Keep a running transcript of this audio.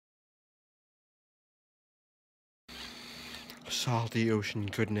Salty ocean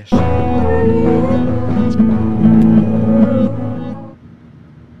goodness.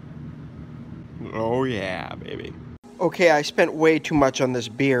 Oh yeah, baby. Okay, I spent way too much on this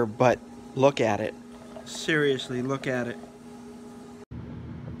beer, but look at it. Seriously, look at it.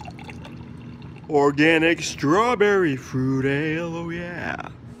 Organic strawberry fruit ale, oh yeah.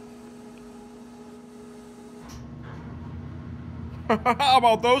 How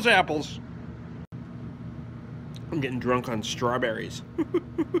about those apples? I'm getting drunk on strawberries.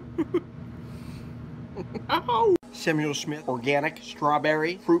 Ow. Samuel Smith organic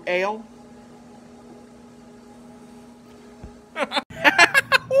strawberry fruit ale.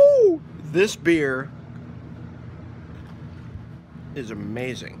 This beer is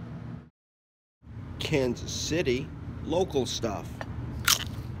amazing. Kansas City, local stuff.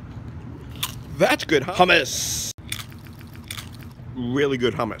 That's good hummus. Really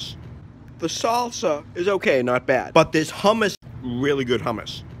good hummus. The salsa is okay, not bad. But this hummus, really good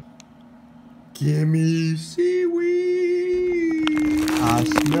hummus. Gimme seaweed. I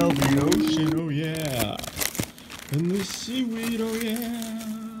smell the ocean, oh yeah. And the seaweed, oh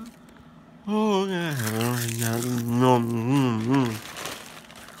yeah. Oh yeah.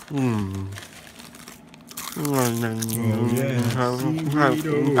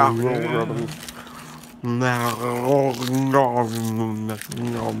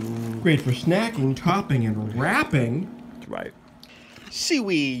 Great for snacking, topping, and wrapping. That's right.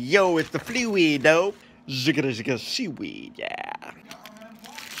 Seaweed, yo, it's the fleaweed, though. Zigga zigga seaweed, yeah.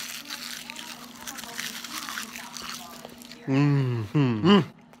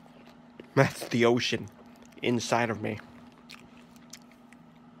 That's the ocean inside of me.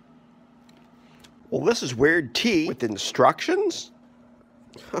 Well, this is weird tea with instructions?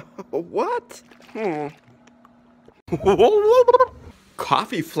 What?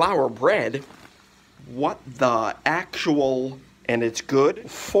 Coffee flour bread? What the actual... And it's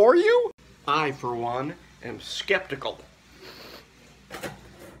good for you? I, for one, am skeptical.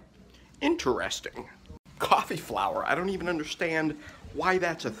 Interesting. Coffee flour. I don't even understand why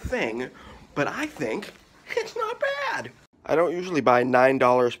that's a thing, but I think it's not bad. I don't usually buy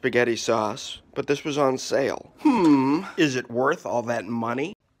 $9 spaghetti sauce, but this was on sale. Is it worth all that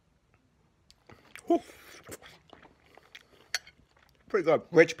money? Pretty good.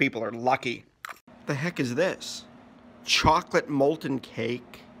 Rich people are lucky. The heck is this? Chocolate molten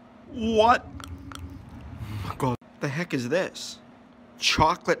cake? What? Oh my God. The heck is this?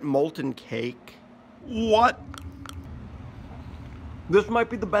 Chocolate molten cake? What? This might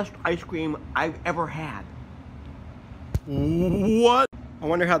be the best ice cream I've ever had. What? I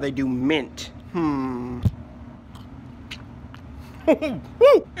wonder how they do mint.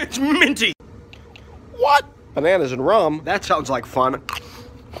 It's minty. What? Bananas and rum? That sounds like fun.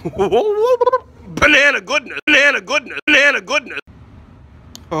 Banana goodness. Banana goodness. Banana goodness.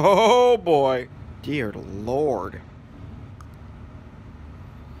 Oh boy. Dear Lord.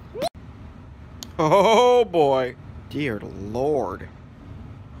 Oh boy. Dear Lord.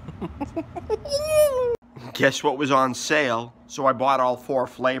 Guess what was on sale? So I bought all 4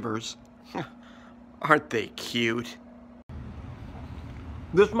 flavors. Aren't they cute?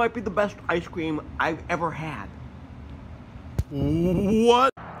 This might be the best ice cream I've ever had.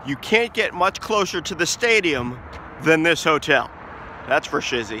 What? You can't get much closer to the stadium than this hotel. That's for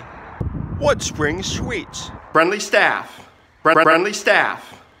shizzy. Woodspring Suites. Friendly staff. Friendly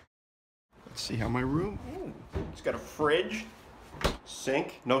staff. Let's see how my room... Ooh, it's got a fridge,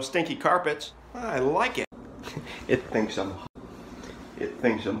 sink, no stinky carpets. I like it. It thinks I'm hot. It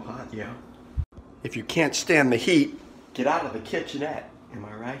thinks I'm hot, yeah. If you can't stand the heat, get out of the kitchenette. Am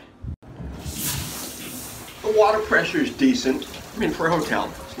I right? The water pressure is decent. I mean, for a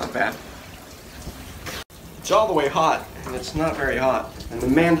hotel, it's not bad. It's all the way hot, and it's not very hot. And the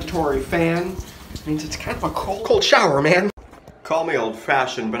mandatory fan means it's kind of a cold shower, man. Call me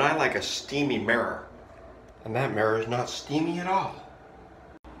old-fashioned, but I like a steamy mirror. And that mirror is not steamy at all.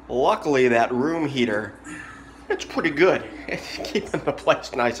 Luckily, that room heater, it's pretty good. It's keeping the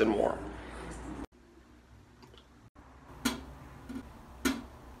place nice and warm.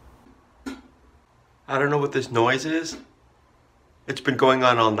 I don't know what this noise is. It's been going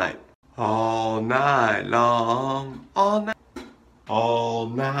on all night. All night long. All night. All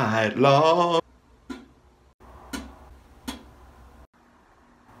night long.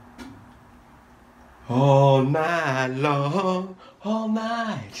 All night long. All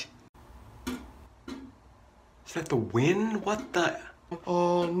night. Is that the wind? What the?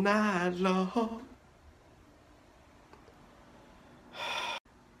 All night long.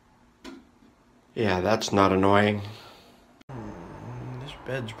 Yeah, that's not annoying. This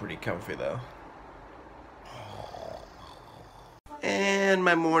bed's pretty comfy though. And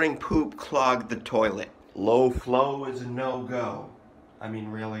my morning poop clogged the toilet. Low flow is a no-go. I mean,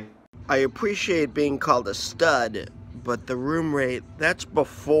 really. I appreciate being called a stud, but the room rate, that's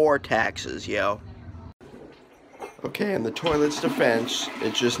before taxes, yo. Okay, in the toilet's defense,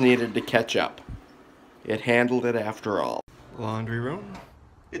 it just needed to catch up. It handled it after all. Laundry room?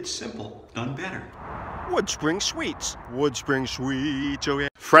 It's simple, done better. Woodspring Sweets. Woodspring Sweets, oh yeah.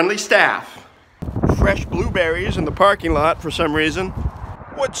 Friendly staff. Fresh blueberries in the parking lot for some reason.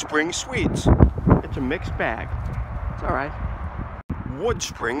 Woodspring Sweets. It's a mixed bag. It's all right.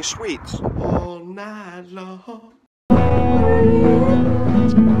 Woodspring Sweets. All night long.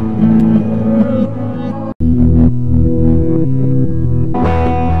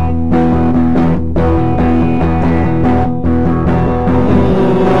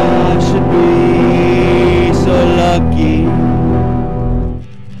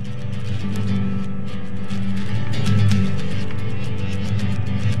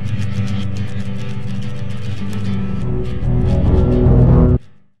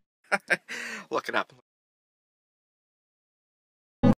 Look it up.